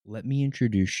Let me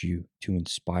introduce you to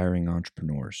inspiring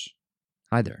entrepreneurs.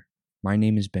 Hi there, my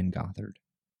name is Ben Gothard.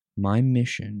 My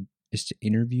mission is to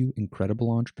interview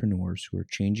incredible entrepreneurs who are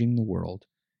changing the world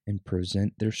and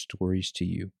present their stories to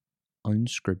you,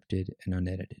 unscripted and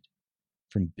unedited.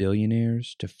 From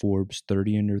billionaires to Forbes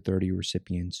 30 Under 30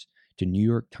 recipients to New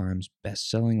York Times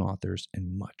best-selling authors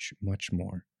and much, much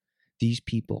more. These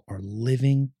people are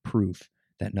living proof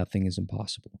that nothing is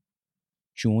impossible.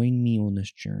 Join me on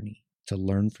this journey to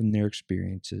learn from their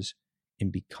experiences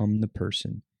and become the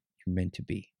person you're meant to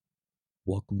be.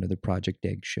 Welcome to the Project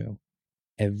Egg Show,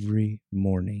 every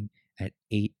morning at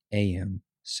 8 a.m.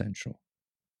 Central.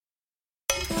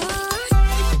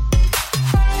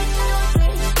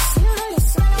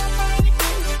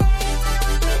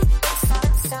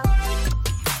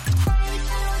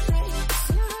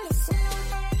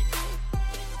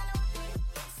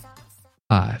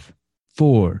 Five,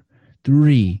 four,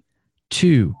 three,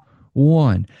 two,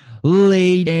 one.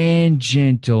 Ladies and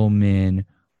gentlemen,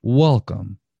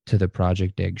 welcome to the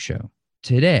Project Egg Show.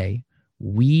 Today,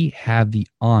 we have the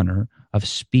honor of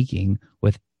speaking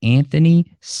with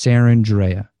Anthony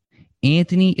Sarandrea.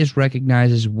 Anthony is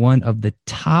recognized as one of the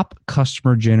top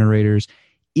customer generators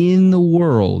in the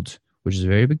world, which is a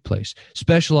very big place,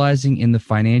 specializing in the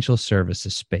financial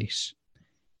services space.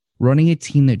 Running a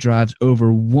team that drives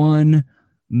over 1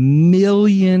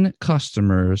 million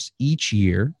customers each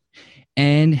year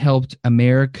and helped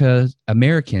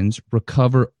Americans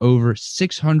recover over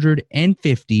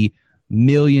 $650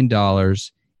 million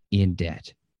in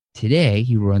debt. Today,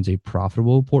 he runs a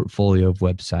profitable portfolio of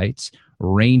websites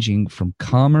ranging from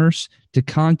commerce to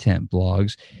content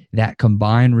blogs that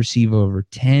combine receive over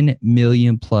 10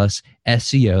 million plus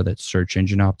SEO, that's search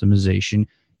engine optimization,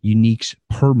 uniques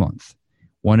per month.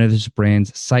 One of his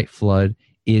brands, SiteFlood,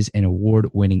 is an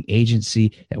award-winning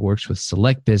agency that works with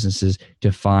select businesses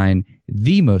to find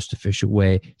the most efficient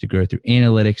way to grow through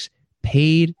analytics,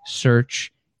 paid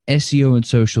search, SEO, and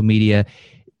social media.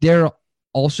 There are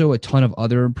also a ton of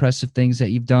other impressive things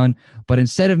that you've done, but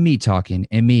instead of me talking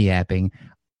and me yapping,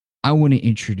 I want to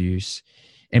introduce,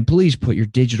 and please put your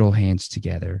digital hands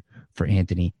together for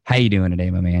Anthony. How you doing today,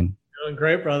 my man? Doing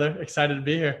great, brother. Excited to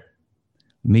be here.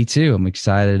 Me too. I'm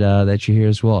excited that you're here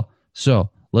as well. So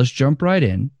let's jump right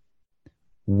in.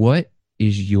 What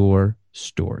is your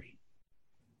story?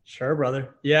 Sure,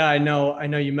 brother. Yeah, I know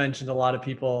you mentioned a lot of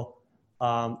people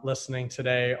listening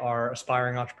today are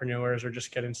aspiring entrepreneurs or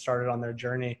just getting started on their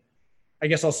journey. I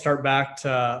guess I'll start back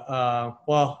to,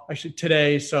 actually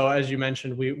today. So as you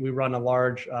mentioned, we run a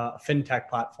large fintech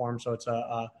platform. So it's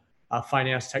a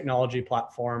finance technology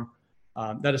platform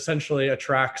that essentially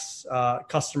attracts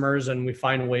customers, and we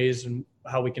find ways and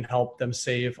how we can help them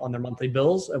save on their monthly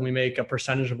bills, and we make a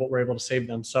percentage of what we're able to save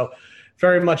them. So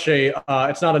very much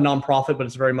it's not a nonprofit, but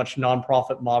it's very much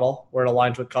nonprofit model where it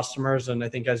aligns with customers. And I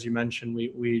think, as you mentioned,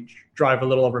 we drive a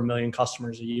little over 1 million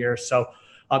customers a year. So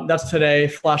that's today.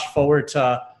 Flash forward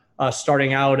to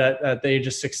starting out at the age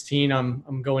of 16,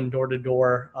 I'm going door to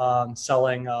door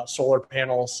selling solar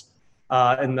panels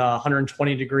in the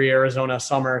 120-degree Arizona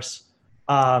summers.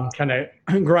 Kind of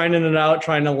grinding it out,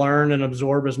 trying to learn and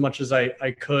absorb as much as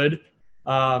I could.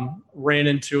 Ran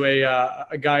into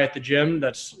a guy at the gym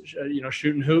that's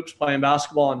shooting hoops, playing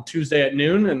basketball on Tuesday at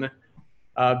noon,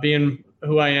 and being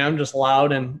who I am, just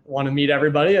loud and want to meet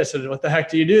everybody. I said, "What the heck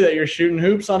do you do that you're shooting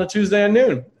hoops on a Tuesday at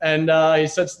noon?" And he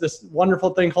said, "This wonderful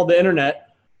thing called the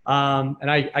internet."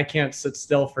 And I can't sit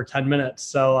still for 10 minutes,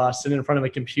 so sitting in front of a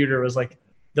computer was like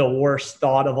the worst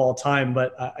thought of all time.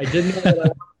 But I didn't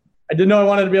know I didn't know I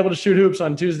wanted to be able to shoot hoops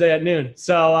on Tuesday at noon.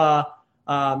 So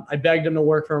I begged him to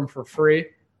work for him for free.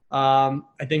 I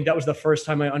think that was the first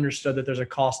time I understood that there's a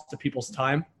cost to people's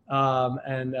time. I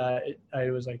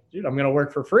was like, dude, I'm going to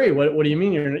work for free. What do you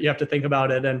mean? You have to think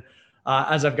about it. And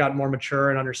as I've gotten more mature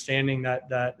and understanding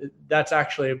that's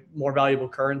actually a more valuable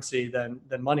currency than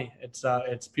money.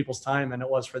 It's people's time, and it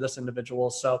was for this individual.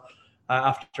 So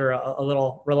after a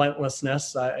little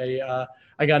relentlessness, I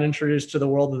got introduced to the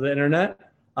world of the internet.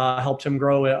 Helped him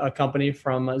grow a company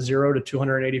from 0 to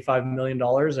 $285 million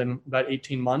in about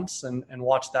 18 months and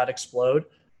watched that explode.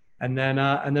 And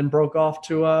then broke off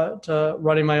to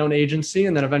running my own agency,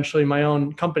 and then eventually my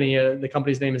own company. The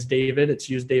company's name is David. It's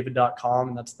usedavid.com,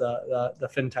 and that's the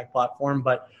fintech platform.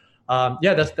 But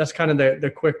that's kind of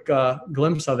the quick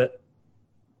glimpse of it.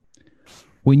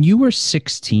 When you were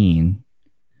 16,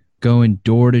 going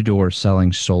door to door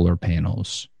selling solar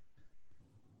panels,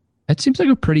 that seems like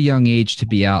a pretty young age to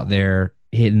be out there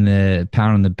hitting the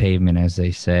pound on the pavement, as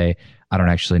they say. I don't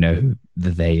actually know who the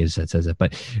they is that says it,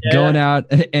 but going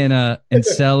out and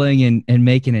selling and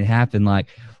making it happen. Like,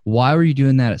 why were you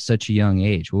doing that at such a young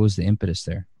age? What was the impetus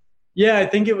there? Yeah, I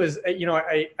think it was,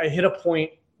 I hit a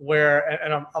point where,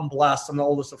 and I'm blessed. I'm the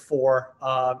oldest of four.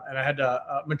 And I had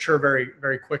to mature very,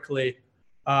 very quickly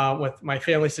with my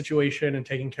family situation and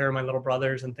taking care of my little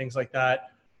brothers and things like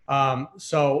that.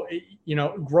 So,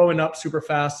 growing up super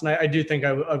fast, and I do think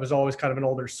I was always kind of an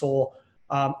older soul.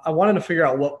 I wanted to figure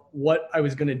out what I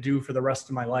was going to do for the rest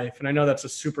of my life. And I know that's a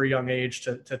super young age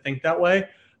to think that way,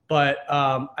 but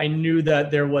I knew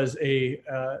that there was a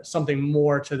something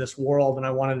more to this world, and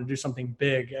I wanted to do something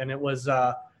big. And it was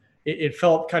it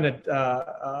felt kind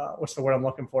of what's the word I'm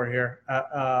looking for here?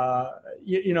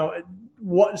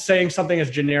 What saying something as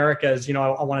generic as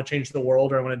I want to change the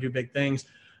world or I want to do big things.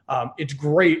 It's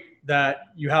great that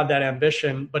you have that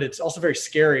ambition, but it's also very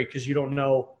scary because you don't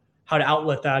know how to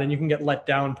outlet that, and you can get let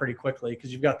down pretty quickly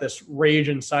because you've got this rage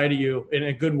inside of you in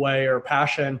a good way or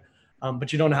passion,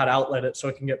 but you don't know how to outlet it, so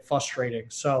it can get frustrating.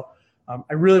 So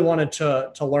I really wanted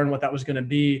to learn what that was going to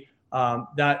be.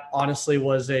 That honestly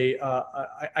was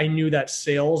I knew that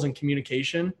sales and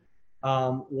communication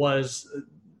was,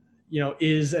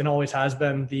 is and always has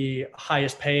been the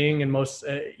highest paying and most,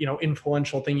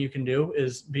 influential thing you can do,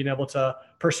 is being able to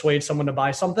persuade someone to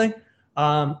buy something.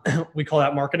 We call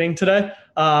that marketing today.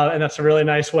 And that's a really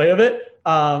nice way of it.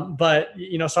 But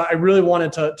so I really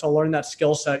wanted to learn that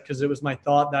skill set because it was my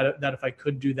thought that if I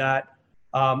could do that,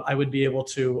 I would be able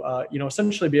to,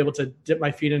 essentially be able to dip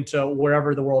my feet into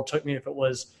wherever the world took me. If it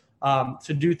was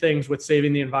to do things with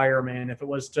saving the environment, if it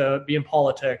was to be in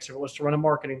politics, if it was to run a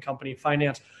marketing company,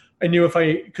 finance, I knew if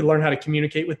I could learn how to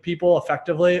communicate with people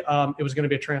effectively, it was going to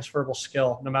be a transferable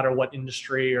skill, no matter what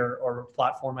industry or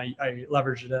platform I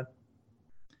leveraged it in.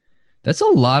 That's a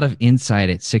lot of insight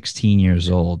at 16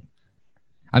 years old.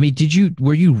 I mean,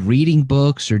 were you reading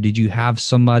books or did you have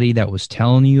somebody that was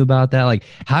telling you about that? Like,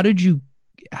 how did you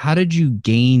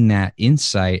gain that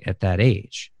insight at that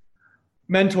age?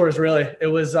 Mentors, really. It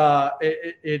was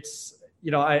it's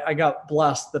I got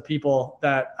blessed, the people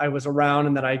that I was around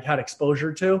and that I had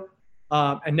exposure to,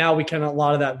 and now we can a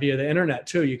lot of that via the internet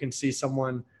too. You can see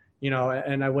someone,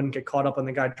 and I wouldn't get caught up on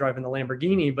the guy driving the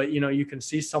Lamborghini, but you can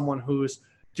see someone who's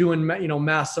doing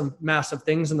massive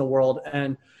things in the world.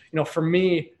 And for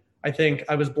me, I think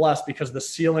I was blessed because the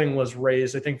ceiling was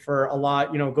raised. I think for a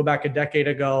lot, go back a decade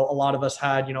ago, a lot of us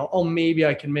had, oh, maybe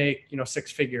I can make,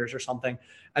 six figures or something.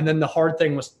 And then the hard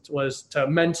thing was to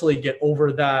mentally get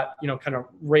over that, kind of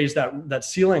raise that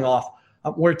ceiling off.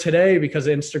 Where today, because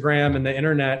of Instagram and the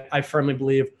internet, I firmly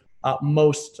believe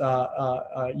most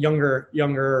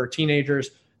younger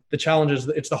teenagers, the challenge is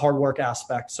it's the hard work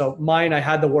aspect. So mine, I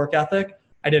had the work ethic.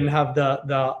 I didn't have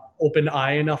the open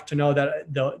eye enough to know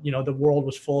that the world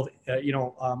was full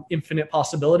of infinite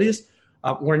possibilities.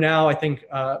 Where now I think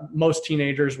most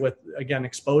teenagers with, again,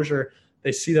 exposure,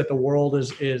 they see that the world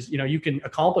is you can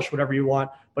accomplish whatever you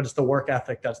want, but it's the work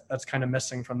ethic that's kind of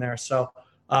missing from there. So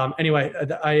anyway,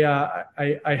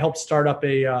 I helped start up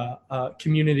a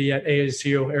community at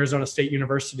ASU, Arizona State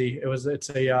University. It's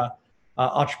a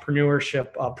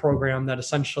entrepreneurship program that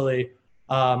essentially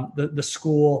the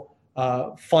school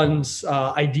funds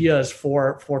ideas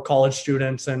for college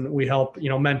students, and we help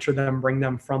mentor them, bring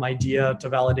them from idea to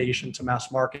validation to mass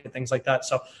market, things like that.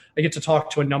 So I get to talk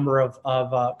to a number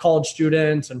of college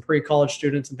students and pre-college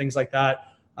students and things like that,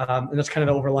 and that's kind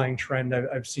of the overlying trend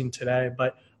I've seen today.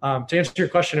 But to answer your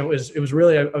question, it was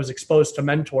really I was exposed to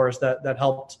mentors that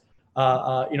helped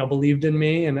believed in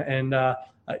me, and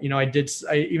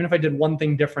even if I did one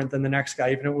thing different than the next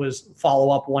guy, even if it was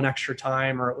follow up one extra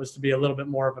time, or it was to be a little bit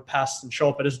more of a pest and show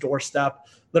up at his doorstep,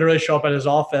 literally show up at his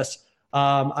office,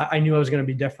 I knew I was going to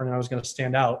be different and I was going to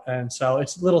stand out. And so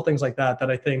it's little things like that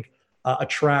I think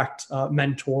attract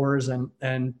mentors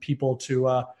and people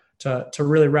to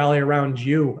really rally around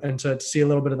you and to see a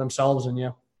little bit of themselves in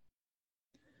you.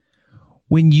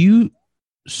 When you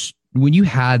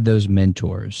had those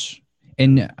mentors,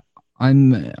 and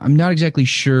I'm not exactly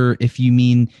sure if you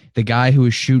mean the guy who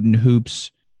was shooting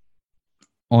hoops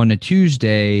on a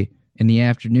Tuesday in the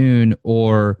afternoon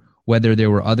or whether there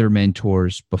were other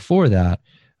mentors before that.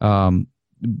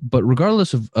 But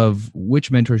regardless of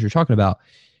which mentors you're talking about,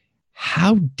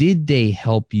 how did they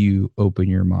help you open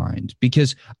your mind?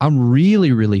 Because I'm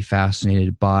really, really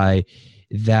fascinated by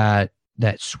that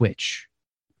switch.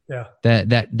 Yeah.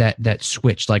 That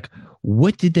switch. Like,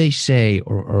 what did they say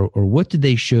or what did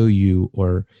they show you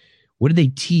or what did they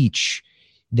teach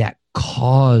that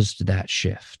caused that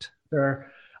shift?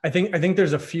 Sure. I think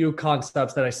there's a few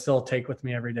concepts that I still take with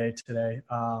me every day today.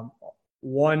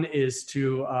 One is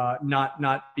to not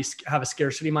have a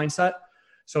scarcity mindset.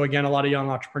 So again, a lot of young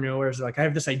entrepreneurs are like, I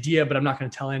have this idea, but I'm not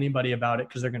going to tell anybody about it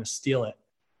because they're going to steal it.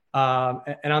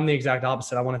 And I'm the exact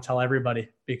opposite. I want to tell everybody,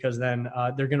 because then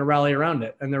they're going to rally around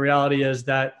it. And the reality is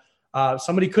that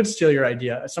somebody could steal your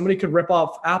idea. Somebody could rip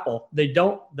off Apple. They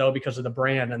don't, though, because of the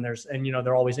brand. And you know,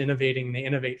 they're always innovating. They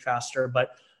innovate faster.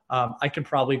 But I could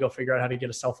probably go figure out how to get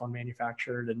a cell phone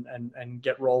manufactured and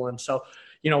get rolling. So,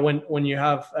 you know, when you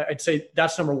have, I'd say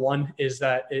that's number one, is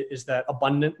that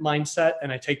abundant mindset.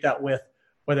 And I take that with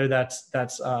whether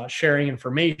that's sharing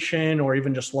information, or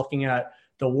even just looking at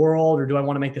the world, or do I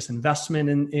want to make this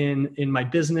investment in my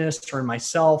business or in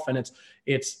myself? And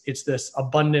it's this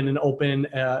abundant and open,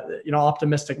 you know,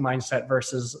 optimistic mindset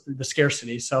versus the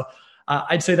scarcity. So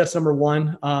I'd say that's number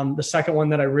one. The second one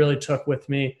that I really took with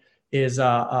me is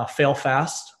fail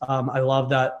fast. I love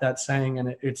that saying,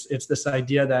 and it's this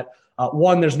idea that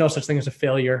one, there's no such thing as a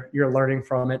failure. You're learning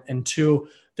from it, and two,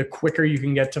 the quicker you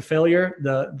can get to failure,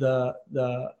 the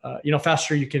you know,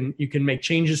 faster you can make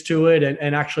changes to it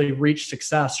and actually reach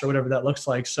success, or whatever that looks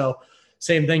like. So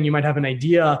same thing, you might have an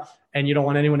idea and you don't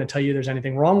want anyone to tell you there's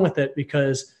anything wrong with it,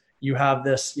 because you have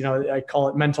this, you know, I call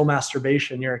it mental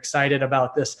masturbation. You're excited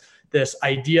about this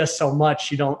idea so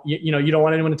much, you don't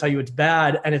want anyone to tell you it's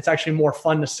bad. And it's actually more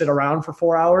fun to sit around for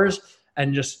 4 hours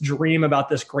and just dream about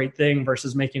this great thing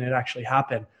versus making it actually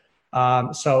happen.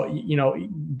 So, you know,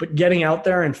 but getting out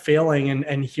there and failing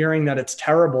and hearing that it's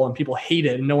terrible and people hate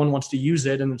it and no one wants to use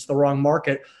it and it's the wrong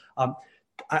market.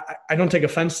 I don't take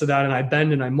offense to that, and I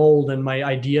bend and I mold, and my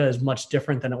idea is much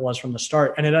different than it was from the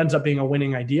start. And it ends up being a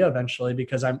winning idea eventually,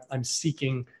 because I'm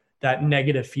seeking that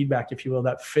negative feedback, if you will,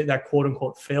 that quote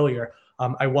unquote failure.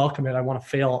 I welcome it. I want to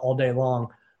fail all day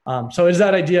long. So is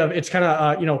that idea of, it's kind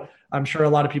of, you know, I'm sure a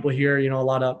lot of people here, you know, a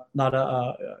lot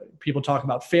of people talk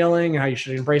about failing and how you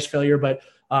should embrace failure, but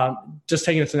just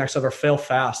taking it to the next level, fail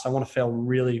fast. I want to fail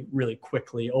really, really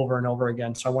quickly over and over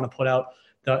again. So I want to put out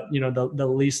the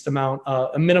least amount,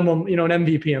 a minimum, you know, an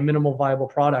MVP, a minimal viable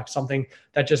product, something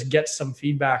that just gets some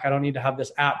feedback. I don't need to have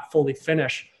this app fully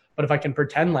finished, but if I can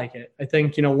pretend like it. I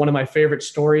think, you know, one of my favorite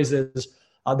stories is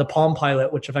the Palm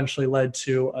Pilot, which eventually led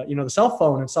to, you know, the cell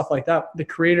phone and stuff like that. The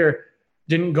creator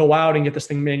didn't go out and get this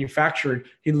thing manufactured.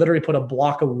 He literally put a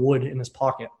block of wood in his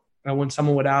pocket. And when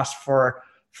someone would ask for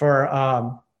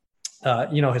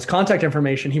you know, his contact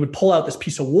information, he would pull out this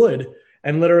piece of wood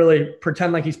and literally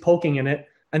pretend like he's poking in it,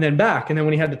 and then back. And then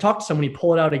when he had to talk to someone, he'd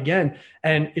pull it out again.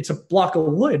 And it's a block of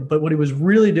wood. But what he was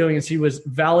really doing is he was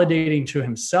validating to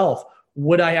himself,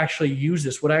 would I actually use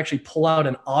this? Would I actually pull out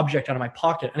an object out of my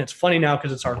pocket? And it's funny now,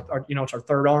 because it's our you know, it's our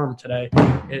third arm today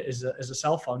is a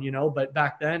cell phone, you know, but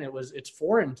back then it's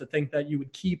foreign to think that you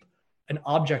would keep an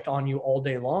object on you all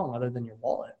day long other than your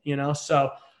wallet, you know?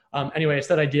 So anyway, it's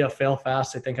that idea of fail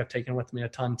fast. I think I've taken with me a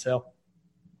ton too.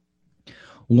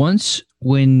 Once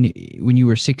when you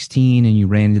were 16 and you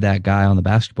ran into that guy on the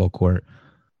basketball court,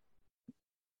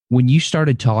 when you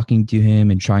started talking to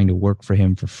him and trying to work for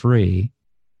him for free,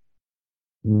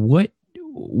 what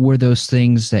were those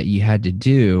things that you had to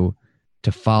do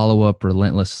to follow up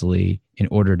relentlessly in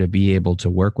order to be able to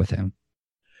work with him?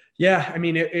 Yeah, I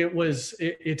mean,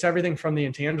 it's everything from the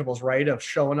intangibles, right? Of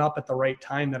showing up at the right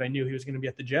time that I knew he was going to be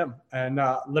at the gym, and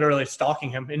literally stalking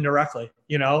him indirectly,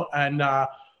 you know, and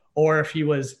or if he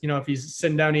was, you know, if he's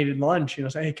sitting down eating lunch, you know,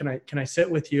 say, hey, can I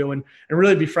sit with you, and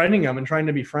really befriending him and trying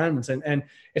to be friends. And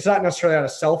it's not necessarily out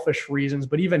of selfish reasons,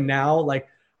 but even now, like,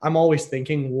 I'm always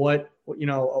thinking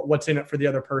what's in it for the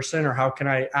other person, or how can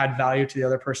I add value to the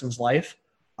other person's life?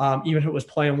 Even if it was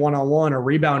playing one-on-one or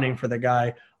rebounding for the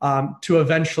guy, to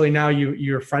eventually now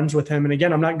you're friends with him. And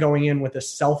again, I'm not going in with a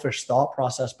selfish thought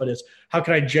process, but it's how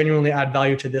can I genuinely add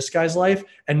value to this guy's life?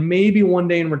 And maybe one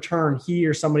day in return, he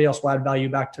or somebody else will add value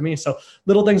back to me. So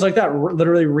little things like that,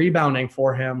 literally rebounding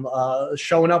for him,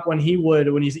 showing up when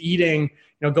he's eating,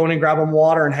 you know, going and grabbing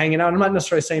water and hanging out. I'm not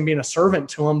necessarily saying being a servant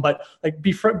to him, but like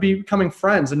becoming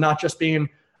friends and not just being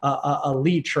a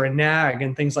leech or a nag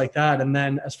and things like that. And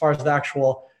then as far as the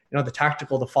actual, you know, the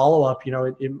tactical, the follow-up, you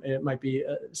know, it might be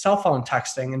cell phone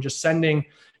texting and just sending,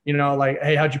 you know, like,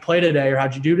 hey, how'd you play today? Or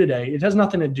how'd you do today? It has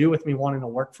nothing to do with me wanting to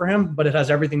work for him, but it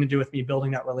has everything to do with me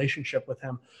building that relationship with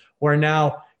him, where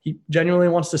now he genuinely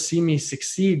wants to see me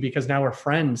succeed, because now we're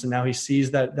friends. And now he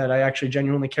sees that I actually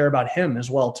genuinely care about him as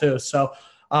well too. So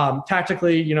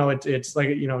tactically, you know, it's like,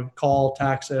 you know, call,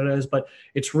 text, it is, but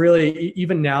it's really,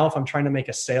 even now, if I'm trying to make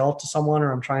a sale to someone,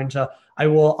 or I'm trying to,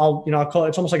 I'll call it,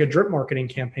 it's almost like a drip marketing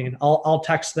campaign. I'll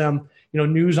text them, you know,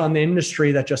 news on the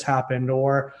industry that just happened,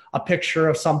 or a picture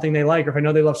of something they like, or if I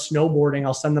know they love snowboarding,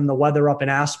 I'll send them the weather up in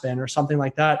Aspen or something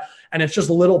like that. And it's just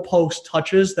little post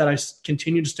touches that I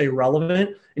continue to stay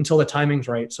relevant until the timing's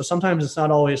right. So sometimes it's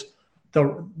not always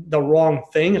the wrong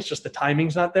thing. It's just the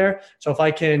timing's not there. So if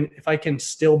I can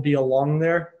still be along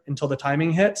there until the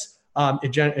timing hits, it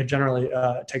generally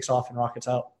takes off and rockets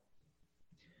out.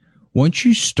 Once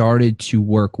you started to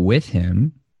work with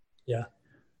him, Yeah.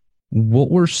 what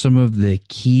were some of the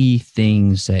key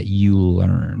things that you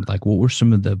learned? Like, what were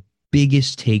some of the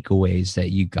biggest takeaways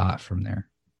that you got from there?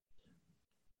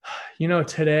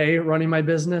 Today running my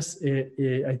business,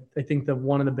 I think that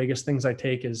one of the biggest things I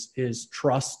take is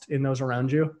trust in those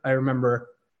around you. I remember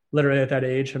literally at that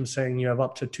age, him saying you have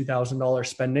up to $2,000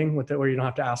 spending with it, where you don't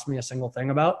have to ask me a single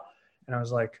thing about. And I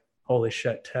was like, holy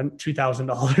shit,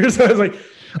 $2,000. I was like,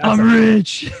 I'm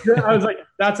rich. I was like,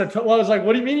 I was like,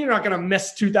 what do you mean you're not going to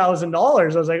miss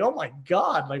 $2,000? I was like, oh my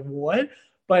God, like what?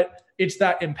 But it's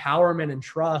that empowerment and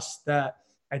trust that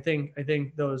I think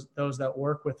those that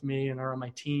work with me and are on my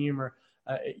team, or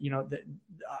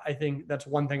I think that's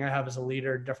one thing I have as a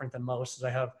leader different than most, is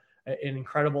I have an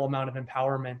incredible amount of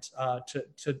empowerment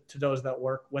to those that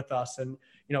work with us. And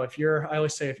I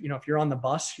always say, if you're on the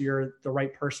bus, you're the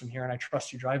right person here, and I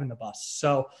trust you driving the bus.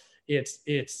 So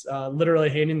it's literally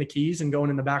handing the keys and going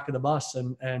in the back of the bus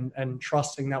and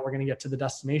trusting that we're going to get to the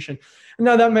destination. And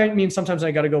now that might mean sometimes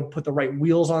I got to go put the right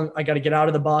wheels on. I got to get out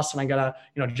of the bus and I got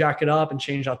to, jack it up and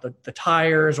change out the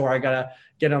tires, or I got to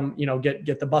get them,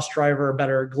 get the bus driver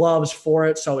better gloves for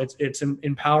it. So it's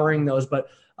empowering those. But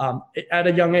at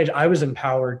a young age, I was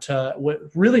empowered to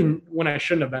really when I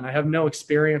shouldn't have been. I have no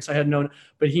experience.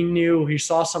 But he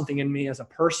saw something in me as a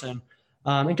person.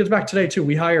 It gets back today too.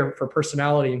 We hire for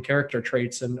personality and character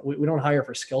traits, and we don't hire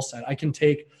for skill set. I can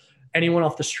take anyone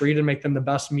off the street and make them the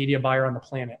best media buyer on the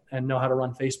planet and know how to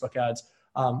run Facebook ads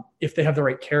if they have the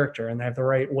right character and they have the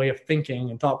right way of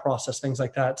thinking and thought process, things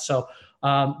like that. So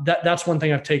that's one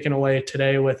thing I've taken away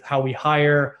today with how we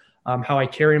hire, how I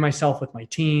carry myself with my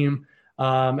team,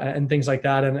 and things like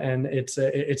that. And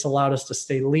it's allowed us to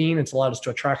stay lean. It's allowed us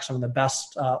to attract some of the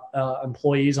best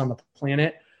employees on the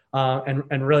planet.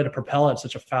 And really to propel at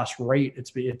such a fast rate.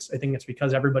 I think it's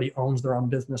because everybody owns their own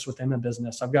business within a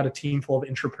business. I've got a team full of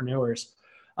entrepreneurs,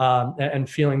 and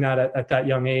feeling that at that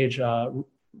young age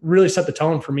really set the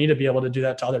tone for me to be able to do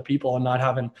that to other people and not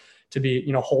having to be,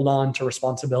 hold on to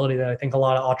responsibility that I think a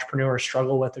lot of entrepreneurs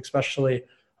struggle with, especially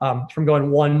from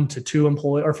going 1 to 2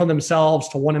 employees, or from themselves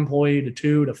to 1 employee to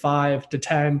 2 to 5 to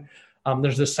 10.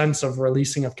 There's this sense of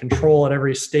releasing of control at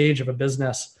every stage of a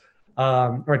business.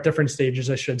 Or at different stages,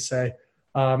 I should say.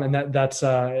 And that's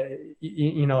I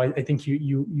think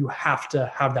you have to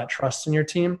have that trust in your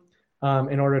team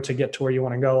in order to get to where you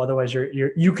want to go. Otherwise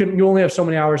you only have so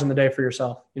many hours in the day for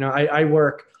yourself. I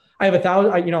have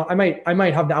 1,000, I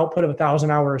might have the output of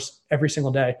 1,000 hours every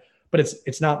single day, but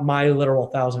it's not my literal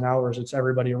 1,000 hours. It's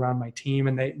everybody around my team,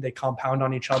 and they compound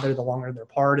on each other. The longer they're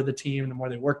part of the team, the more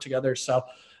they work together. So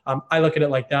I look at it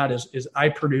like that is I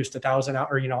produced 1,000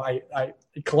 hours, I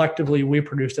collectively, we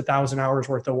produced 1,000 hours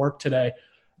worth of work today.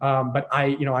 But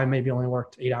I maybe only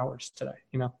worked 8 hours today,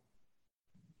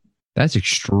 That's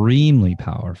extremely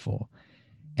powerful.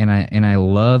 And I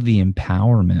love the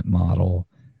empowerment model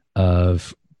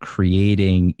of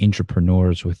creating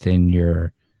entrepreneurs within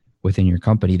your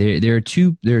company. There are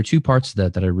two parts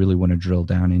of that I really want to drill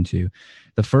down into.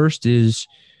 The first is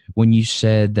when you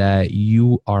said that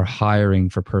you are hiring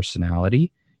for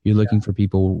personality, you're looking for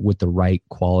people with the right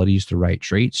qualities, the right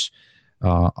traits.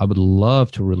 I would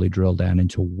love to really drill down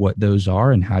into what those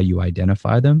are and how you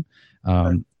identify them.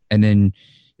 And then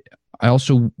I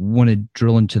also want to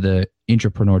drill into the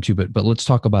entrepreneur too, but let's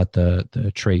talk about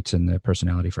the traits and the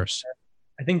personality first.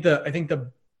 I think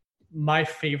my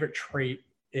favorite trait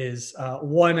is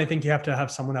one, I think you have to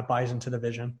have someone that buys into the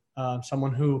vision,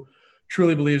 someone who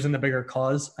truly believes in the bigger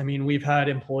cause. I mean, we've had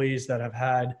employees that have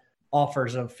had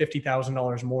offers of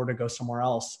 $50,000 more to go somewhere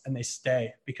else, and they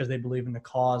stay because they believe in the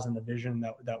cause and the vision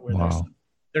that we're there.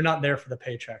 They're not there for the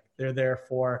paycheck. They're there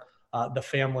for the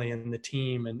family and the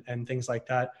team and things like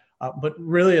that. But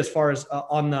really, as far as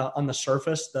on the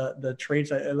surface, the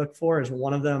traits I look for is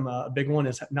one of them. A big one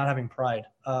is not having pride.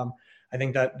 I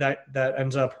think that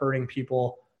ends up hurting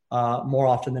people more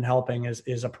often than helping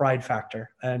is a pride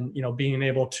factor. And being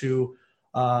able to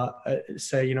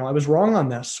say, I was wrong on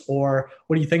this, or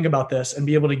what do you think about this, and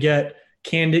be able to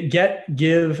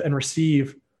give and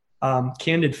receive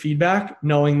candid feedback,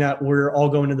 knowing that we're all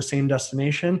going to the same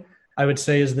destination, I would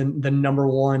say is the number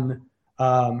one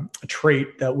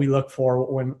trait that we look for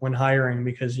when hiring,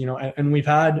 because and we've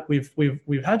had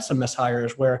some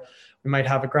mishires where we might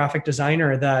have a graphic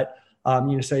designer that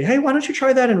say, hey, why don't you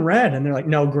try that in red? And they're like,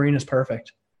 no, green is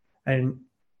perfect. And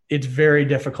it's very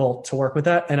difficult to work with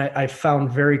that. And I found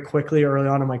very quickly early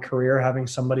on in my career, having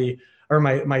somebody or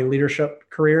my leadership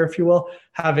career, if you will,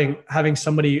 having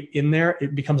somebody in there,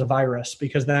 it becomes a virus,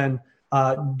 because then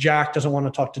Jack doesn't want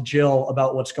to talk to Jill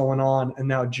about what's going on. And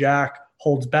now Jack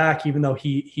holds back, even though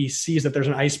he sees that there's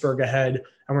an iceberg ahead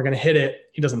and we're going to hit it.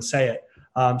 He doesn't say it.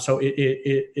 So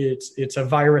it's a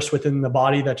virus within the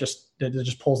body that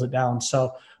just pulls it down.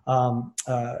 So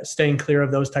staying clear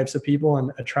of those types of people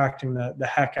and attracting the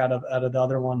heck out of the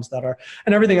other ones that are,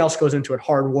 and everything else goes into it: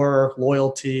 hard work,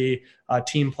 loyalty,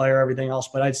 team player, everything else.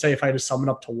 But I'd say if I had to sum it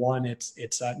up to one,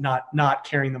 it's not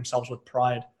carrying themselves with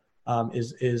pride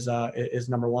is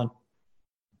number one.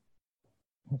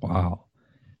 Wow.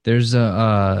 There's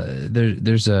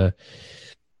a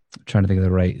I'm trying to think of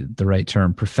the right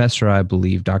term. Professor, I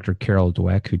believe, Dr. Carol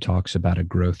Dweck, who talks about a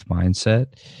growth mindset.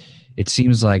 It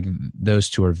seems like those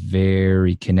two are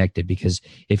very connected, because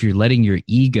if you're letting your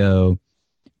ego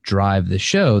drive the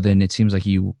show, then it seems like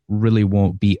you really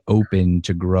won't be open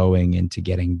to growing and to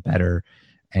getting better.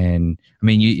 And I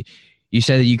mean, you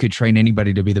said that you could train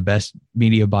anybody to be the best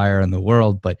media buyer in the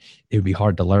world, but it would be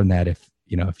hard to learn that if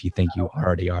you think you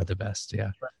already are the best.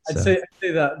 Yeah. I'd say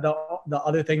the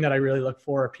other thing that I really look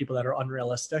for are people that are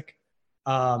unrealistic.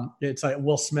 It's like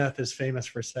Will Smith is famous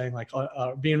for saying, like,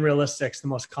 being realistic is the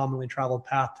most commonly traveled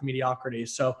path to mediocrity.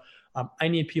 So I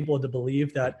need people to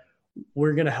believe that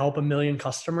we're going to help 1 million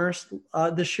customers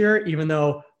this year, even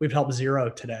though we've helped 0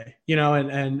 today,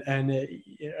 and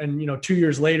 2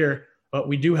 years later, but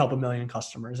we do help 1 million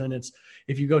customers. And it's,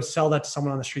 if you go sell that to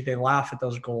someone on the street, they laugh at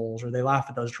those goals or they laugh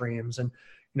at those dreams. And,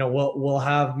 we'll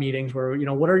have meetings where,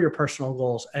 what are your personal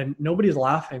goals? And nobody's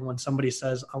laughing when somebody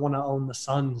says, I want to own the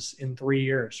Suns in 3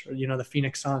 years, or, the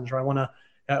Phoenix Suns, or I want to,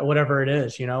 whatever it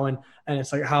is, and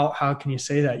it's like, how can you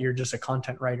say that? You're just a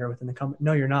content writer within the company.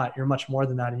 No, you're not. You're much more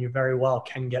than that. And you very well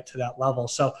can get to that level.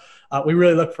 So we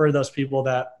really look for those people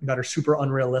that are super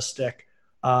unrealistic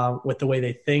with the way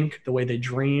they think, the way they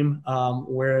dream,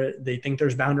 where they think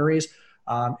there's boundaries.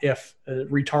 If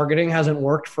retargeting hasn't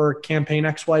worked for campaign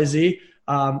XYZ,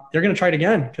 they're going to try it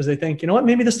again, because they think,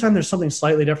 maybe this time there's something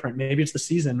slightly different. Maybe it's the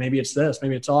season. Maybe it's this.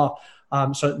 Maybe it's all.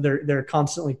 So they're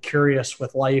constantly curious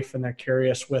with life, and they're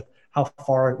curious with how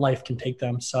far life can take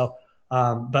them. So,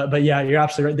 but yeah, you're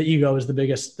absolutely right. The ego is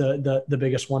the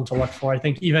biggest one to look for. I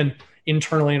think even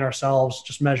internally in ourselves,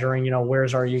 just measuring,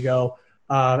 where's our ego,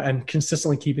 and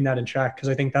consistently keeping that in check, because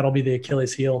I think that'll be the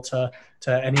Achilles heel to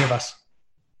any of us.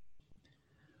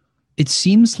 It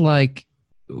seems like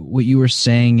what you were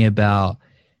saying about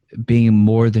being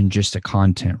more than just a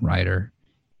content writer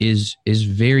is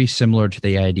very similar to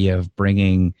the idea of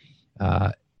bringing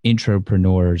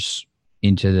intrapreneurs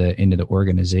into the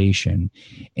organization.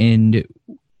 And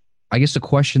I guess the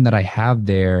question that I have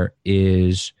there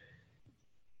is,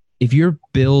 if you're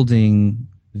building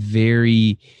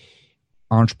very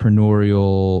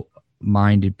entrepreneurial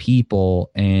minded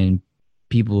people and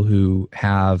people who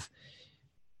have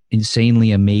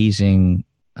insanely amazing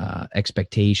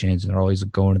expectations and are always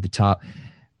going to the top,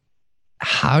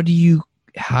 how do you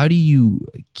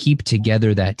keep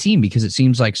together that team? Because it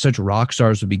seems like such rock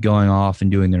stars would be going off and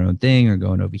doing their own thing, or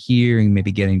going over here and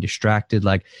maybe getting distracted.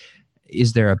 Like,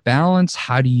 is there a balance?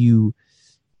 How do you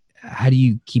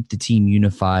keep the team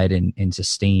unified and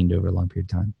sustained over a long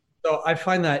period of time? So I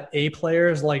find that A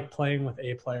players like playing with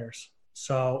A players.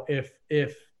 So if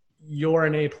you're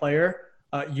an A player,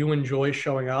 you enjoy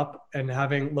showing up and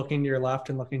looking to your left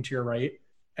and looking to your right,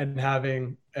 and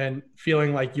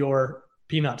feeling like you're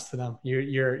peanuts to them.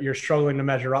 You're struggling to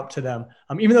measure up to them.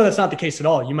 Even though that's not the case at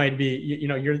all. You might be,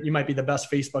 you might be the best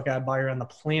Facebook ad buyer on the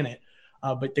planet,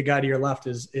 but the guy to your left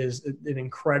is an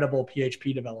incredible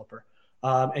PHP developer,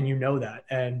 and that.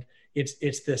 And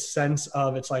it's this sense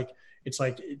of, it's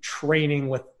like training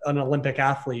with an Olympic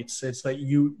athletes. It's like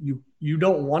you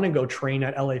don't want to go train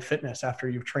at LA Fitness after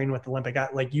you've trained with Olympic.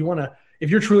 Like, you want to, if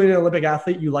you're truly an Olympic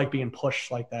athlete, you like being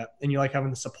pushed like that, and you like having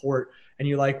the support, and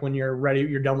you like when you're ready,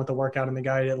 you're done with the workout, and the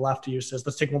guy to the left of you says,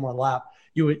 "Let's take one more lap."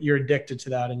 You're addicted to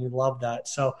that, and you love that.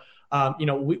 So,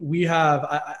 we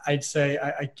have. I'd say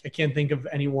I can't think of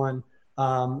anyone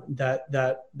that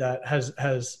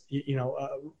has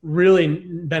really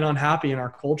been unhappy in our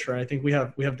culture. And I think we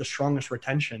have the strongest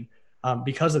retention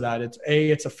because of that.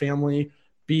 It's a family.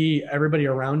 B, everybody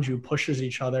around you pushes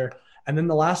each other. And then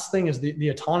the last thing is the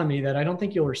autonomy that I don't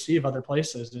think you'll receive other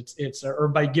places. Or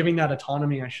by giving that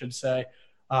autonomy, I should say.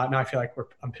 Now I feel like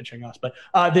I'm pitching us, but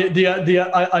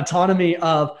the autonomy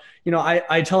of,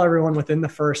 I tell everyone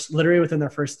literally within their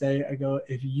first day, I go,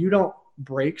 if you don't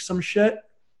break some shit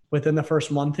within the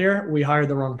first month here, we hired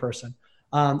the wrong person.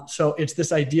 So it's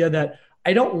this idea that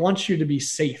I don't want you to be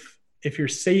safe. If you're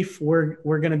safe, we're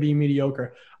going to be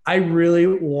mediocre. I really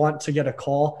want to get a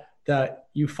call that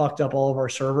you fucked up all of our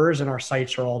servers and our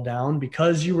sites are all down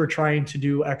because you were trying to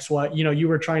do X, Y, you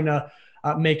were trying to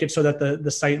make it so that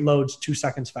the site loads 2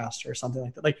 seconds faster or something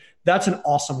like that. Like that's an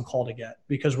awesome call to get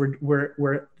because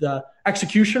we're the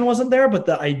execution wasn't there, but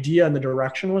the idea and the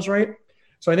direction was right.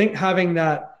 So I think having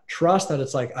that trust that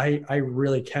it's like, I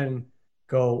really can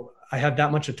go, I have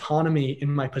that much autonomy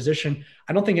in my position.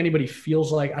 I don't think anybody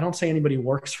feels like, I don't say anybody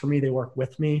works for me. They work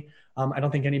with me. I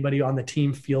don't think anybody on the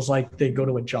team feels like they go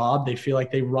to a job. They feel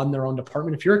like they run their own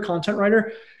department. If you're a content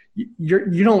writer, you're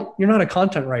not a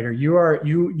content writer. You are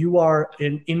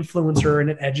an influencer and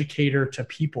an educator to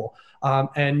people,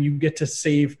 and you get to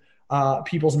save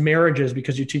people's marriages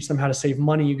because you teach them how to save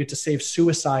money. You get to save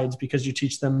suicides because you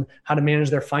teach them how to manage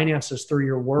their finances through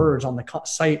your words on the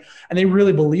site, and they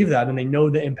really believe that and they know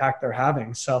the impact they're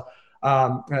having. So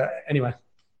anyway,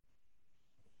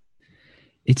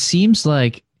 it seems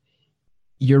like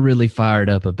you're really fired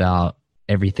up about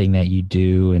everything that you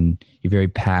do and you're very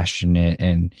passionate,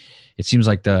 and it seems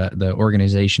like the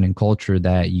organization and culture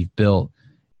that you've built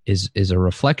is a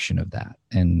reflection of that.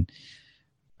 And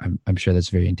I'm sure that's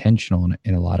very intentional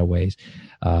in a lot of ways.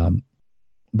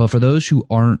 But for those who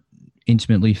aren't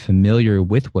intimately familiar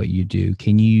with what you do,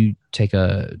 can you take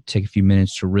a few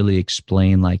minutes to really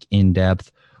explain, like in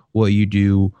depth, what you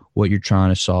do, what you're trying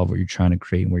to solve, what you're trying to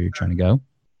create, and where you're trying to go?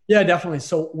 Yeah, definitely.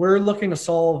 So we're looking to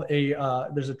solve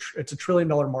it's a $1 trillion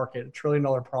market, $1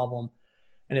 trillion problem,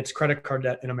 and it's credit card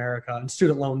debt in America and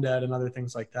student loan debt and other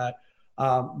things like that.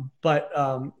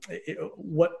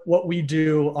 What we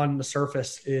do on the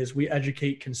surface is we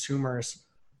educate consumers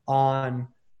on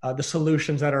the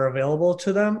solutions that are available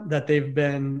to them that they've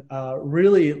been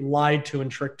really lied to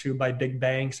and tricked to by big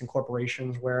banks and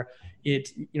corporations, where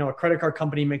a credit card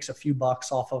company makes a few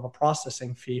bucks off of a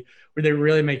processing fee. Where they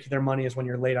really make their money is when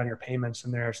you're late on your payments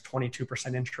and there's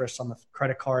 22% interest on the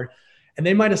credit card. And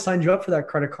they might have signed you up for that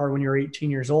credit card when you're 18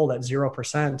 years old at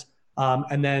 0%.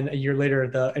 And then a year later,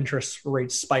 the interest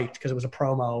rate spiked because it was a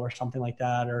promo or something like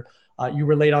that. Or you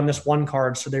were late on this one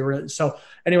card. So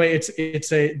anyway, it's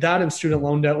that and student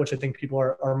loan debt, which I think people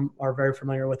are very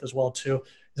familiar with as well too,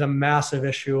 is a massive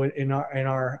issue in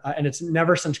our and it's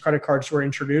never, since credit cards were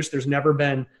introduced, there's never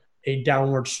been a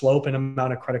downward slope in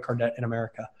amount of credit card debt in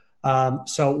America.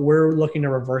 So we're looking to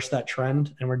reverse that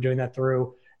trend, and we're doing that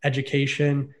through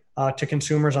education to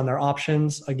consumers on their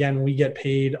options. Again, we get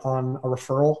paid on a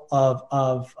referral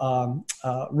of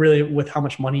really with how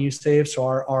much money you save. So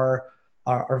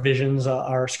our visions,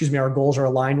 our goals are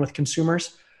aligned with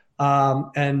consumers.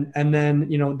 And then,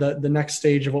 the next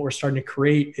stage of what we're starting to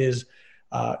create is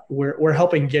we're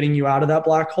helping getting you out of that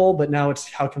black hole, but now it's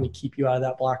how can we keep you out of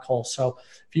that black hole? So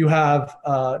if you have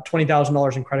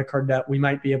 $20,000 in credit card debt, we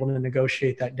might be able to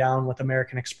negotiate that down with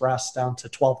American Express down to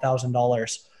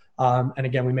 $12,000. And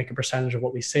again, we make a percentage of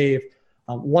what we save.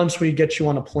 Once we get you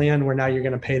on a plan where now you're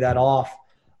going to pay that off,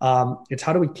 it's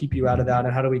how do we keep you out of that,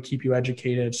 and how do we keep you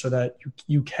educated so that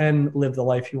you can live the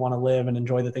life you want to live and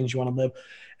enjoy the things you want to live.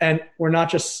 And we're not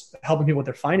just helping people with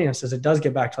their finances. It does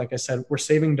get back to, like I said, we're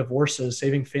saving divorces,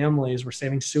 saving families, we're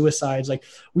saving suicides. Like,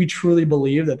 we truly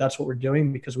believe that that's what we're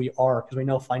doing because we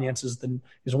know finances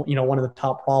is one of the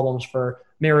top problems for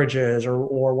marriages,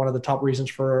 or one of the top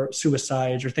reasons for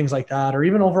suicides or things like that, or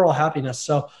even overall happiness.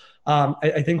 So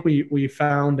I think we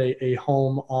found a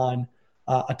home on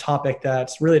a topic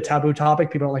that's really a taboo topic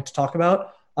people don't like to talk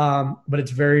about, but it's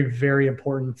very, very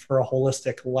important for a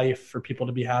holistic life for people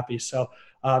to be happy. So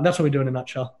that's what we do in a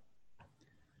nutshell.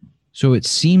 So it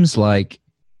seems like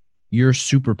your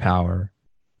superpower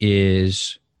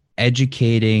is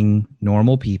educating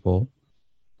normal people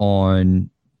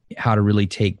on how to really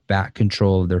take back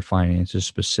control of their finances,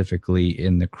 specifically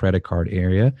in the credit card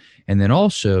area, and then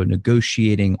also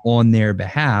negotiating on their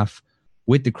behalf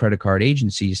with the credit card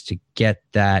agencies to get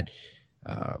that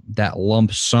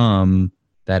lump sum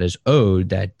that is owed,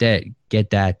 that debt, get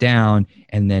that down,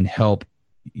 and then help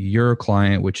your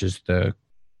client, which is the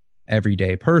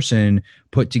everyday person,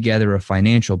 put together a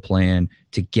financial plan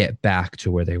to get back to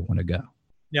where they want to go.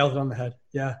 Nailed it on the head.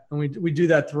 Yeah. And we do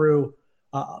that through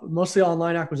mostly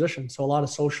online acquisition. So a lot of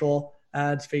social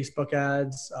ads, Facebook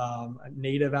ads,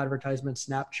 native advertisements,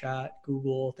 Snapchat,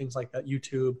 Google, things like that,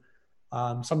 YouTube,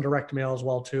 some direct mail as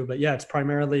well too. But yeah, it's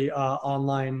primarily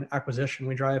online acquisition.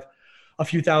 We drive a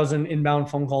few thousand inbound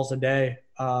phone calls a day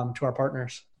to our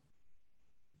partners.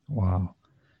 Wow.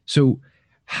 So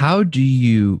how do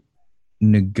you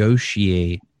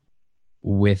negotiate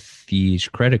with these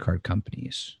credit card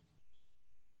companies?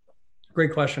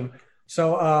 Great question.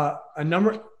 So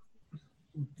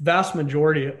vast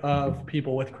majority of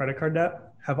people with credit card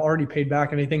debt have already paid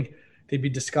back, and I think they'd be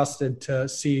disgusted to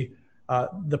see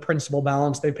the principal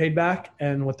balance they paid back,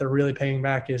 and what they're really paying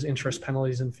back is interest,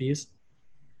 penalties, and fees.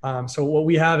 So what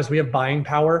we have is we have buying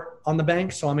power on the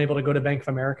bank. So I'm able to go to Bank of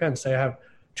America and say I have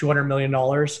 $200 million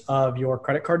of your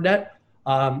credit card debt.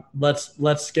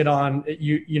 Let's get on.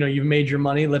 You've made your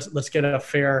money. Let's get a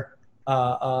fair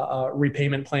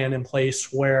repayment plan in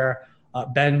place where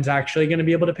Ben's actually going to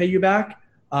be able to pay you back,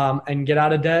 and get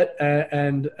out of debt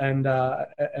and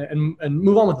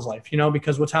move on with his life.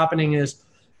 Because what's happening is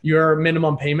your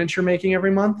minimum payments you're making every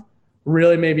month,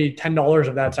 really maybe $10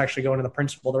 of that's actually going to the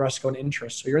principal, the rest going to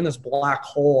interest. So you're in this black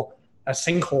hole, a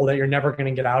sinkhole that you're never going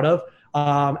to get out of.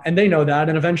 And they know that.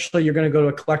 And eventually you're going to go to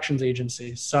a collections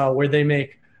agency. So where they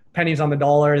make pennies on the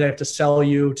dollar, they have to sell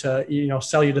you to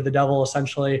the devil,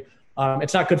 essentially.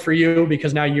 It's not good for you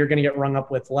because now you're going to get rung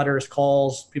up with letters,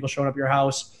 calls, people showing up at your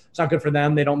house. It's not good for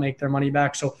them. They don't make their money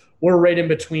back. So we're right in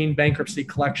between bankruptcy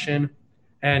collection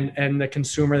and the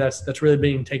consumer that's really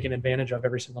being taken advantage of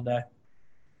every single day.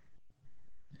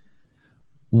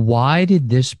 Why did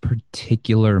this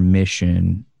particular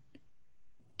mission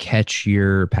catch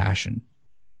your passion?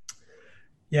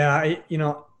 Yeah,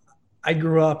 I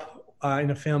grew up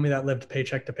in a family that lived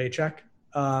paycheck to paycheck,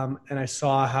 and I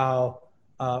saw how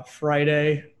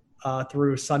Friday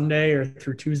through Sunday or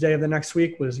through Tuesday of the next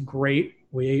week was great.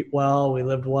 We ate well, we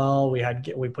lived well,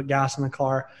 we put gas in the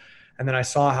car, and then I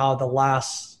saw how the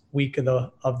last week of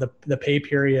the pay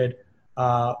period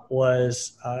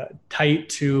was tight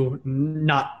to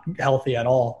not healthy at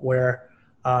all, where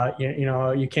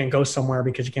you can't go somewhere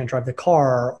because you can't drive the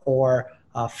car, or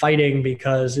fighting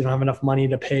because you don't have enough money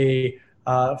to pay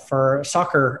for a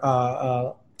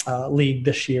soccer league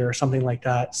this year or something like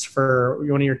that for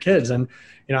one of your kids. And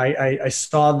I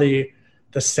saw the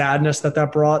sadness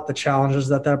that brought, the challenges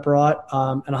that brought,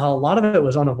 and how a lot of it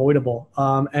was unavoidable.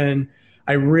 And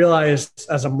I realized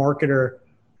as a marketer,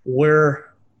 we're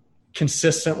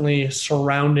consistently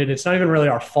surrounded, it's not even really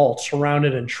our fault,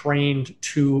 surrounded and trained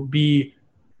to be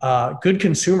good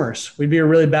consumers. We'd be a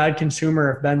really bad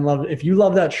consumer if you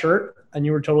love that shirt and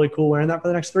you were totally cool wearing that for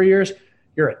the next 3 years,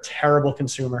 you're a terrible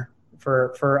consumer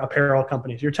for apparel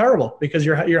companies. You're terrible because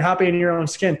you're happy in your own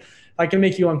skin. If I can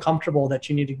make you uncomfortable that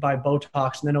you need to buy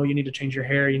Botox and then, you need to change your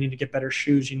hair, you need to get better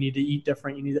shoes, you need to eat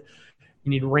different, you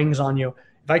need rings on you.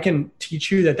 If I can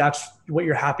teach you that that's what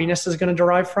your happiness is going to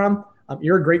derive from,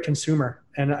 you're a great consumer.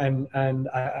 And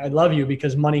I love you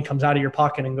because money comes out of your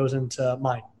pocket and goes into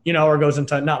mine, or goes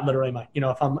into, not literally mine,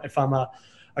 if I'm a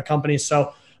company.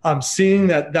 So seeing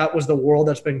that was the world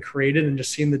that's been created, and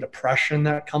just seeing the depression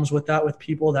that comes with that, with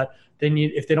people that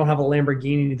if they don't have a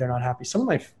Lamborghini, they're not happy. Some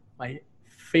of my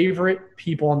favorite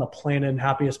people on the planet and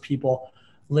happiest people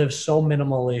live so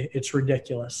minimally, it's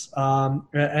ridiculous.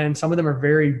 And some of them are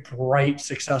very bright,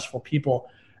 successful people,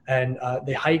 and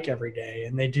they hike every day,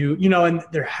 and they do, and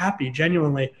they're happy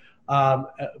genuinely, but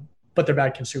they're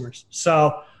bad consumers.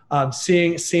 So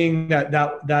seeing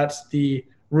that's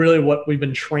really what we've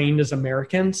been trained as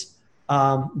Americans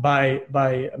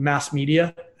by mass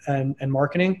media and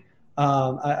marketing,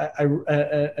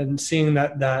 and seeing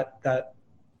that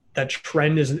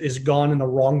trend is gone in the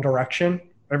wrong direction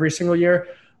every single year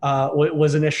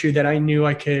was an issue that I knew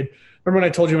I could. Remember when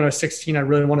I told you when I was 16, I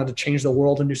really wanted to change the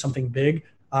world and do something big.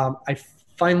 I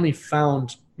finally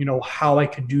found, how I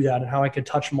could do that and how I could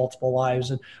touch multiple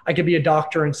lives. And I could be a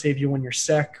doctor and save you when you're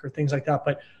sick or things like that.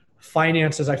 But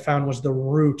finances, I found, was the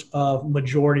root of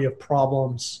majority of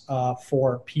problems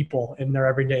for people in their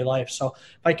everyday life. So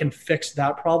if I can fix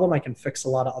that problem, I can fix a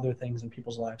lot of other things in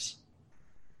people's lives.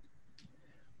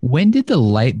 When did the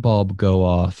light bulb go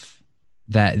off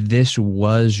that this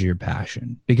was your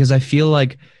passion? Because I feel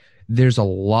like there's a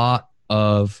lot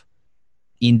of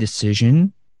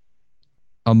indecision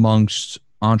amongst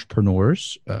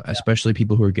entrepreneurs, especially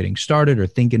people who are getting started or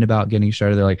thinking about getting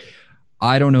started. They're like,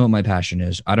 I don't know what my passion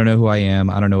is. I don't know who I am.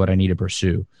 I don't know what I need to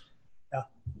pursue. Yeah.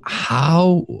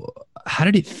 How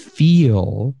did it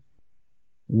feel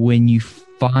when you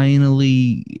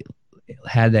finally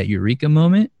had that eureka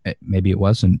moment? Maybe it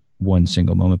wasn't one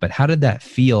single moment, but how did that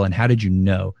feel, and how did you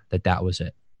know that was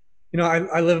it?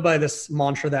 I live by this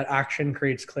mantra that action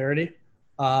creates clarity.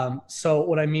 So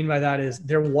what I mean by that is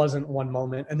there wasn't one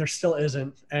moment, and there still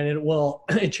isn't, and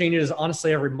it changes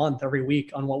honestly every month, every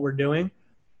week on what we're doing,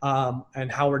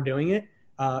 and how we're doing it.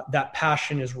 That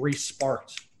passion is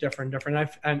re-sparked different.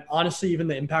 And honestly, even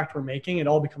the impact we're making, it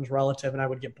all becomes relative, and I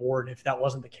would get bored if that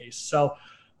wasn't the case. So,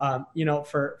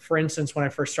 for instance, when I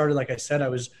first started, like I said, I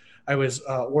was I was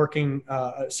working,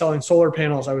 selling solar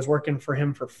panels. I was working for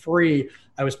him for free.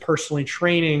 I was personally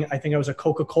training. I think I was a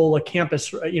Coca-Cola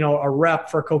campus, a rep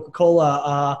for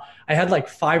Coca-Cola. I had like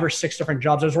 5 or 6 different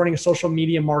jobs. I was running a social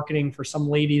media marketing for some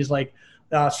ladies, like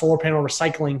solar panel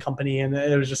recycling company. And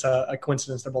it was just a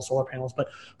coincidence. They're both solar panels. But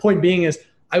point being is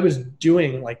I was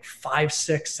doing like 5,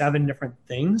 6, 7 different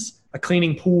things,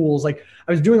 cleaning pools. Like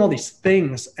I was doing all these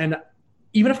things. And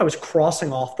even if I was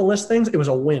crossing off the list things, it was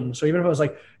a win. So even if I was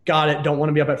like, got it, don't want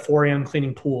to be up at 4 a.m.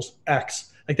 cleaning pools,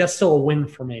 X, like that's still a win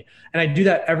for me. And I do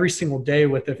that every single day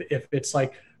with, if it's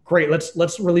like, great,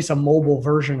 let's release a mobile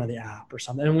version of the app or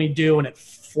something. And we do, and it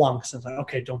flunks. And it's like,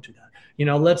 okay, don't do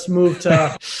that. Let's move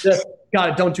to this. Got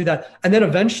it, don't do that. And then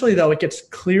eventually though, it gets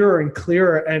clearer and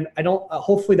clearer. And I don't,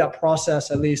 hopefully that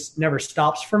process at least never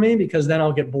stops for me, because then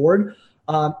I'll get bored.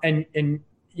 I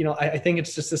think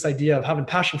it's just this idea of having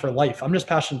passion for life. I'm just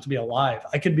passionate to be alive.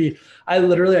 I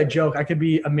joke, I could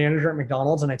be a manager at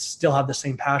McDonald's and I'd still have the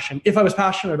same passion if I was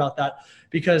passionate about that,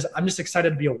 because I'm just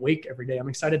excited to be awake every day. I'm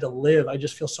excited to live. I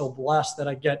just feel so blessed that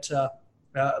I get to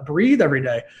breathe every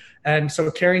day. And so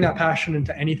carrying that passion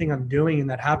into anything I'm doing and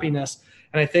that happiness.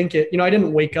 And I think I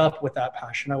didn't wake up with that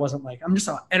passion. I wasn't like, I'm just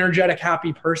an energetic,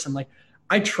 happy person. Like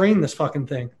I trained this fucking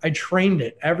thing. I trained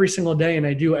it every single day, and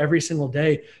I do every single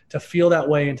day to feel that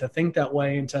way and to think that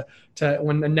way. And to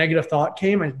when a negative thought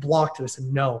came, I blocked it. I said,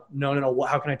 no.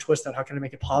 How can I twist that? How can I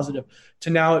make it positive? To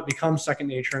now it becomes second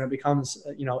nature, and it becomes,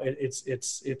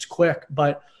 it's quick.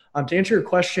 But to answer your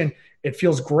question, it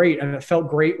feels great. And it felt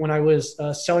great when I was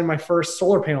selling my first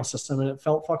solar panel system. And it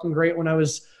felt fucking great when I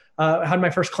was had my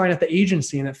first client at the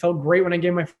agency, and it felt great when I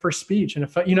gave my first speech. And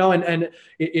it felt,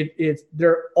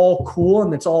 they're all cool,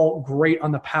 and it's all great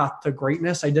on the path to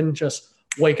greatness. I didn't just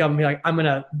wake up and be like,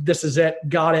 this is it.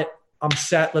 Got it. I'm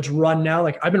set. Let's run now.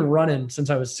 Like I've been running since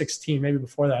I was 16, maybe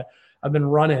before that. I've been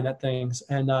running at things.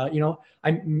 And,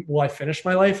 will I finish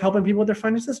my life helping people with their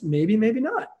finances? Maybe, maybe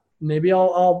not. Maybe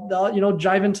I'll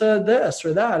jive into this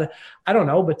or that. I don't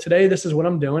know. But today, this is what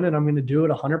I'm doing, and I'm going to do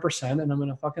it 100%, and I'm going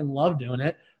to fucking love doing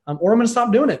it. Or I'm going to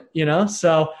stop doing it,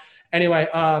 So anyway,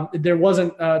 there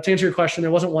wasn't, to answer your question,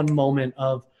 there wasn't one moment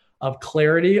of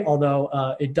clarity,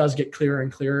 although it does get clearer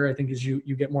and clearer, I think, as you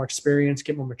get more experience,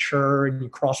 get more mature, and you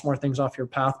cross more things off your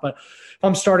path. But if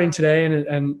I'm starting today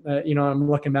and I'm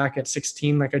looking back at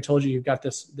 16, like I told you, you've got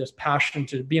this passion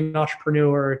to be an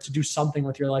entrepreneur, to do something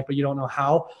with your life, but you don't know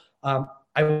how.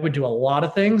 I would do a lot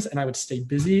of things, and I would stay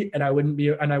busy, and I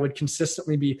would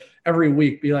consistently be every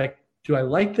week be like, do I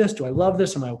like this? Do I love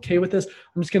this? Am I okay with this?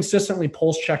 I'm just consistently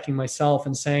pulse checking myself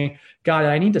and saying, God,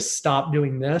 I need to stop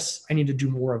doing this. I need to do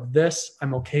more of this.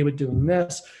 I'm okay with doing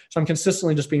this. So I'm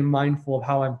consistently just being mindful of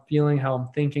how I'm feeling, how I'm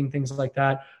thinking, things like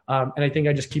that. And I think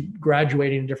I just keep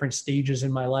graduating in different stages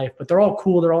in my life, but they're all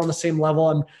cool. They're all on the same level.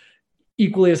 I'm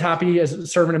equally as happy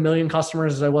as serving 1 million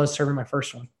customers as I was serving my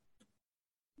first one.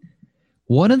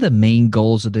 One of the main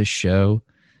goals of this show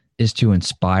is to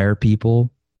inspire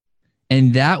people.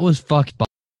 And that was fucking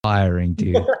inspiring,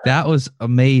 dude. That was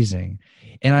amazing.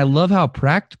 And I love how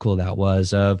practical that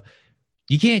was. Of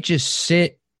you can't just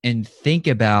sit and think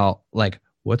about like,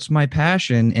 what's my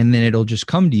passion? And then it'll just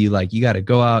come to you. Like you got to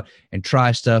go out and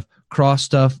try stuff, cross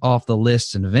stuff off the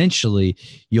list. And eventually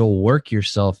you'll work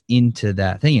yourself into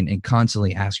that thing and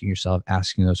constantly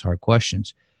asking those hard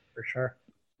questions. For sure.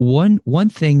 One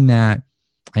thing that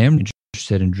I am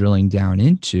interested in drilling down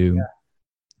into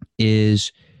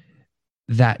is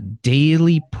that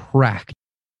daily practice.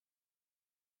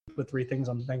 With 3 things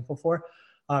I'm thankful for.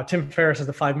 Tim Ferriss has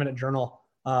the 5-minute journal,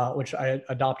 which I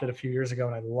adopted a few years ago,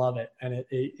 and I love it. And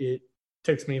it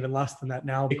takes me even less than that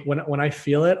now. When I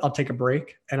feel it, I'll take a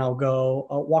break and I'll go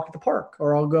walk at the park,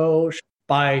 or I'll go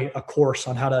buy a course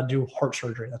on how to do heart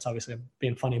surgery. That's obviously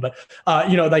being funny, but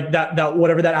like that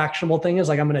whatever that actionable thing is,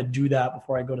 like I'm going to do that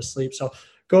before I go to sleep. So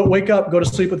wake up, go to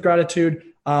sleep with gratitude.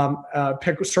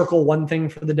 Circle one thing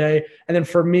for the day. And then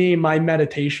for me, my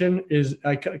meditation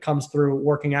comes through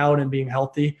working out and being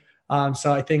healthy.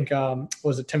 So I think,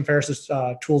 was it Tim Ferriss's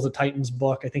Tools of Titans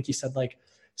book? I think he said like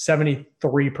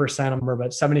 73%,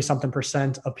 but 70 something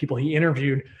percent of people he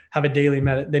interviewed have a daily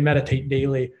they meditate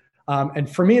daily. And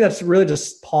for me, that's really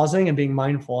just pausing and being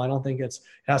mindful. I don't think it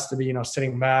has to be,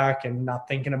 sitting back and not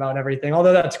thinking about everything,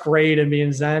 although that's great and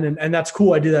being Zen and that's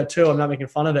cool. I do that too. I'm not making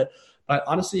fun of it. But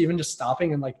honestly, even just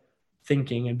stopping and like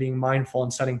thinking and being mindful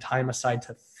and setting time aside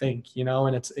to think,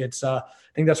 and it's I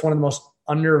think that's one of the most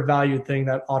undervalued thing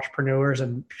that entrepreneurs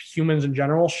and humans in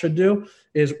general should do.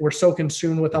 Is we're so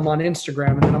consumed with I'm on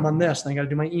Instagram and then I'm on this and I got to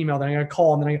do my email, then I got to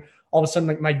call, and then all of a sudden,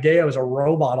 like my day, I was a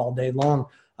robot all day long.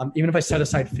 Even if I set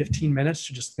aside 15 minutes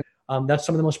to just, That's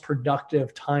some of the most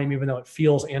productive time, even though it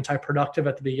feels anti-productive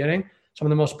at the beginning. Some of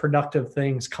the most productive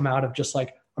things come out of just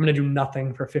like, I'm going to do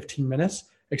nothing for 15 minutes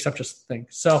except just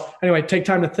think. So anyway, take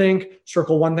time to think,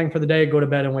 circle one thing for the day, go to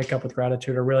bed and wake up with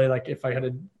gratitude. Or really, like, if I had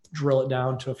to drill it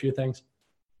down to a few things.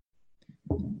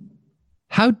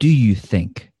 How do you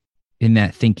think in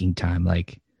that thinking time?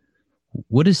 Like,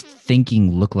 what does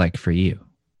thinking look like for you?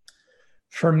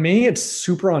 For me, it's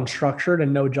super unstructured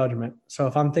and no judgment. So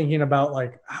if I'm thinking about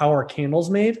like, how are candles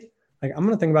made? Like, I'm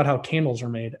going to think about how candles are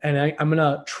made, and I'm going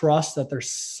to trust that there's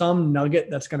some nugget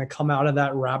that's going to come out of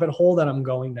that rabbit hole that I'm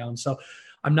going down. So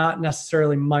I'm not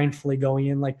necessarily mindfully going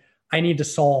in like, I need to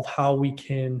solve how we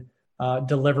can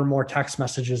deliver more text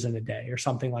messages in a day or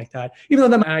something like that. Even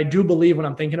though then I do believe when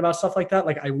I'm thinking about stuff like that,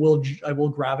 like I will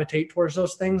gravitate towards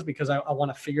those things because I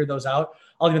want to figure those out.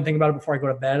 I'll even think about it before I go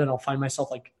to bed, and I'll find myself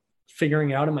like figuring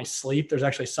it out in my sleep. There's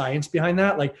actually science behind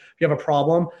that. Like, if you have a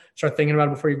problem, start thinking about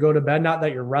it before you go to bed. Not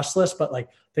that you're restless, but like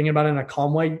thinking about it in a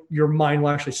calm way, your mind will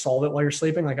actually solve it while you're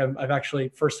sleeping. Like, I've actually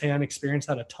firsthand experienced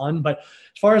that a ton. But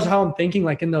as far as how I'm thinking,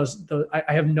 like in those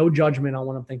I have no judgment on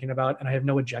what I'm thinking about, and I have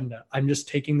no agenda. I'm just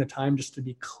taking the time just to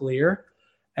be clear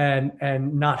and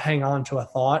not hang on to a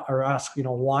thought or ask,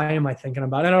 why am I thinking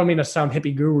about it? I don't mean to sound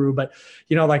hippie guru, but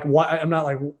like, why? I'm not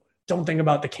like, don't think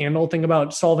about the candle, think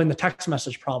about solving the text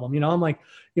message problem. I'm like,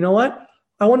 you know what?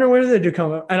 I wonder where they do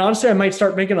come. And honestly, I might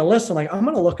start making a list. I'm like, I'm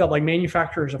going to look up like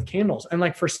manufacturers of candles. And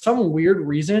like, for some weird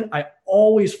reason, I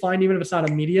always find, even if it's not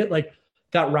immediate, like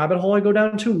that rabbit hole I go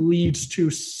down to leads to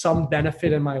some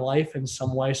benefit in my life in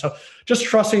some way. So just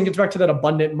trusting gets back to that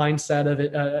abundant mindset of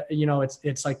it.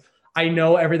 It's like, I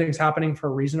know everything's happening for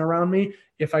a reason around me.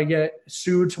 If I get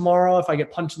sued tomorrow, if I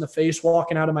get punched in the face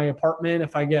walking out of my apartment,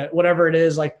 if I get whatever it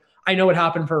is, like, I know it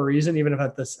happened for a reason, even if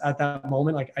at that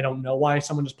moment, like, I don't know why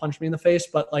someone just punched me in the face,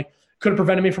 but like, could have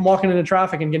prevented me from walking into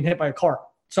traffic and getting hit by a car.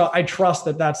 So I trust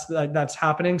that that's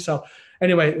happening. So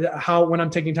anyway, when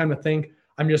I'm taking time to think,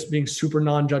 I'm just being super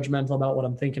non-judgmental about what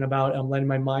I'm thinking about. I'm letting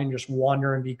my mind just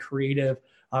wander and be creative.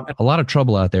 A lot of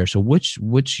trouble out there. So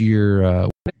what's your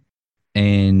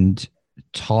and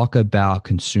talk about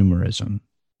consumerism?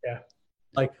 Yeah.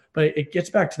 But it gets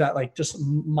back to that, like, just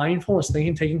mindfulness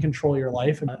thinking, taking control of your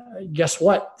life. And guess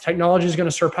what? Technology is going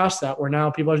to surpass that, where now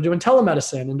people are doing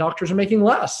telemedicine and doctors are making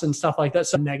less and stuff like that.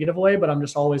 So negative way, but I'm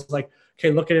just always like,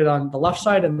 okay, look at it on the left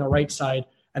side and the right side.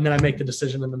 And then I make the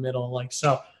decision in the middle. Like,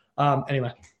 so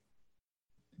anyway.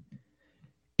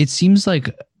 It seems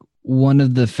like one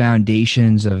of the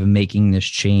foundations of making this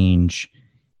change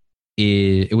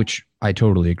is, which I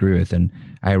totally agree with. And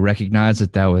I recognize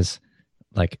that was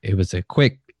like, it was a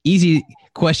quick, easy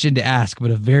question to ask, but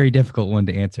a very difficult one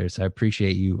to answer. So I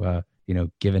appreciate you,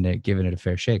 giving it a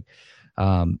fair shake.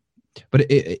 But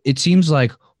it seems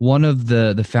like one of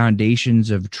the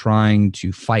foundations of trying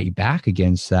to fight back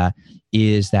against that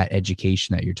is that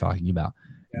education that you're talking about,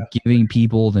 giving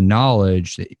people the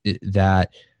knowledge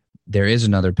that there is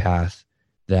another path,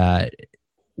 that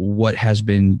what has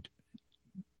been,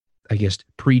 I guess,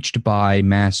 preached by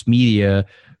mass media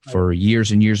for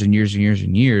years and years and years and years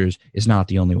and years is not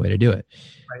the only way to do it.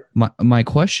 Right. My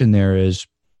question there is,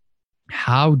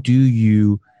 how do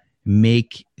you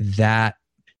make that?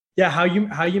 Yeah, how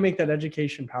you make that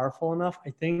education powerful enough,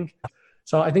 I think.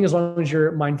 So I think as long as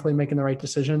you're mindfully making the right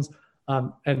decisions,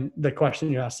 and the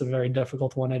question you asked is a very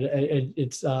difficult one.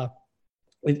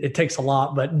 It takes a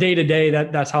lot, but day to day,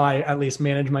 that's how I at least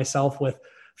manage myself with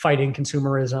fighting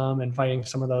consumerism and fighting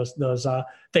some of those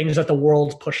things that the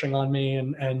world's pushing on me,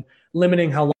 and limiting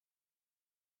how